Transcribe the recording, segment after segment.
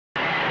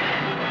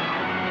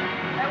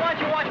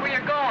don't you watch where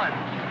you're going?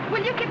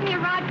 Will you give me a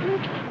ride, please?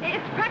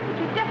 It's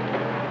practically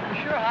difficult.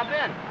 Sure, hop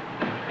in.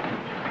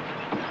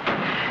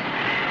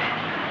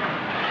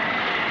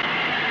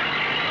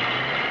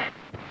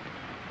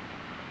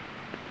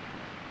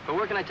 But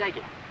where can I take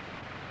you?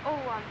 Oh,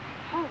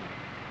 home.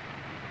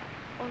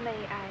 Only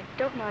I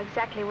don't know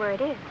exactly where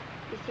it is.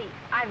 You see,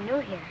 I'm new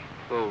here.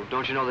 Oh,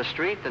 don't you know the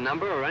street, the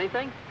number, or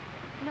anything?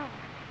 No.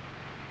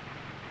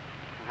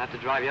 I'll have to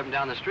drive you up and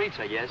down the streets,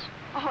 I guess.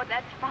 Oh,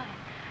 that's fine.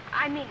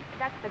 I mean,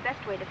 that's the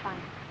best way to find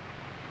it.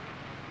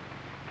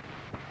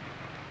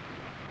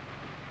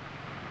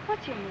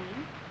 What's your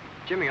name?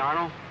 Jimmy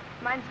Arnold.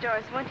 Mine's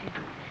Doris Winter.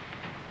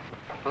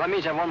 Well, that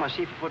means I won my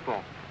seat for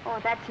football. Oh,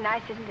 that's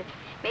nice, isn't it?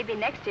 Maybe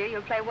next year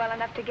you'll play well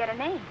enough to get a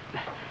name.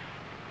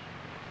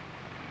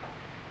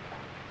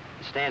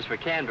 It stands for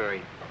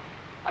Canberry.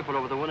 I put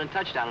over the winning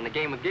touchdown in the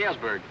game with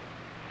Galesburg.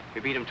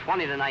 We beat them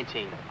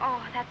 20-19.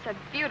 Oh, that's a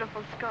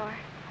beautiful score.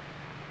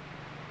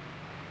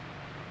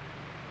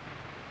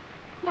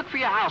 Look for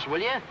your house,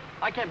 will you?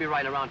 I can't be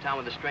riding around town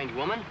with a strange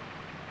woman.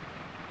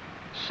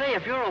 Say,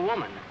 if you're a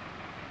woman...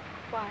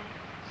 Why,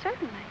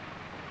 certainly.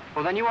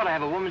 Well, then you ought to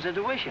have a woman's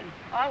intuition.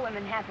 All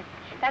women have it.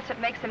 That's what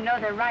makes them know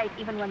they're right,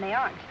 even when they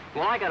aren't.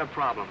 Well, I got a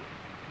problem.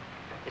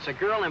 It's a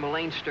girl named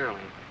Elaine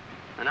Sterling.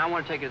 And I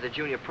want to take her to the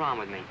junior prom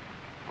with me.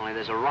 Only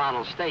there's a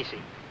Ronald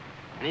Stacy.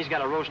 And he's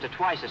got a roadster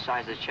twice the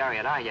size of the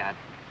chariot I got.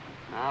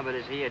 Ah, but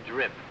is he a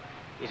drip?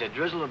 He's a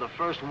drizzle of the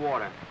first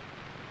water.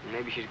 And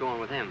maybe she's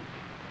going with him.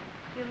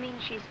 You mean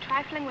she's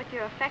trifling with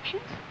your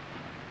affections?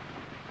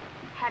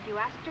 Have you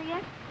asked her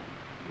yet?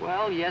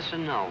 Well, yes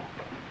and no.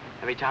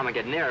 Every time I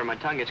get near her, my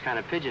tongue gets kind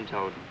of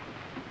pigeon-toed.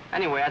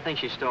 Anyway, I think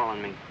she's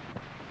stalling me.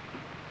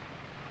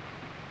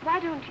 Why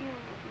don't you,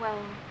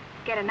 well,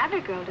 get another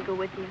girl to go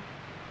with you?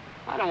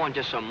 I don't want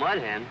just some mud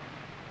hen.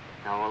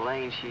 Now,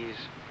 Elaine,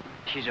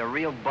 she's a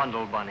real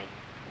bundle bunny.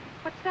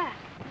 What's that?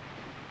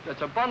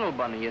 That's a bundle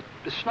bunny, a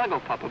snuggle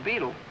pup, a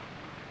beetle.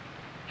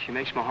 She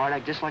makes my heart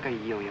act just like a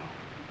yo-yo.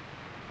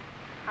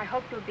 I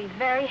hope you'll be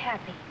very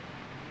happy.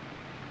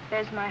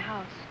 There's my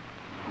house.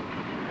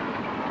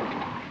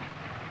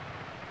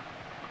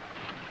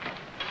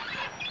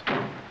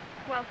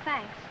 Well,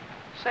 thanks.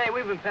 Say,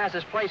 we've been past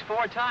this place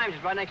 4 times.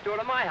 It's right next door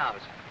to my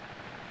house.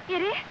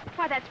 It is?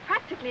 Why, that's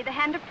practically the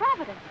hand of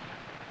Providence.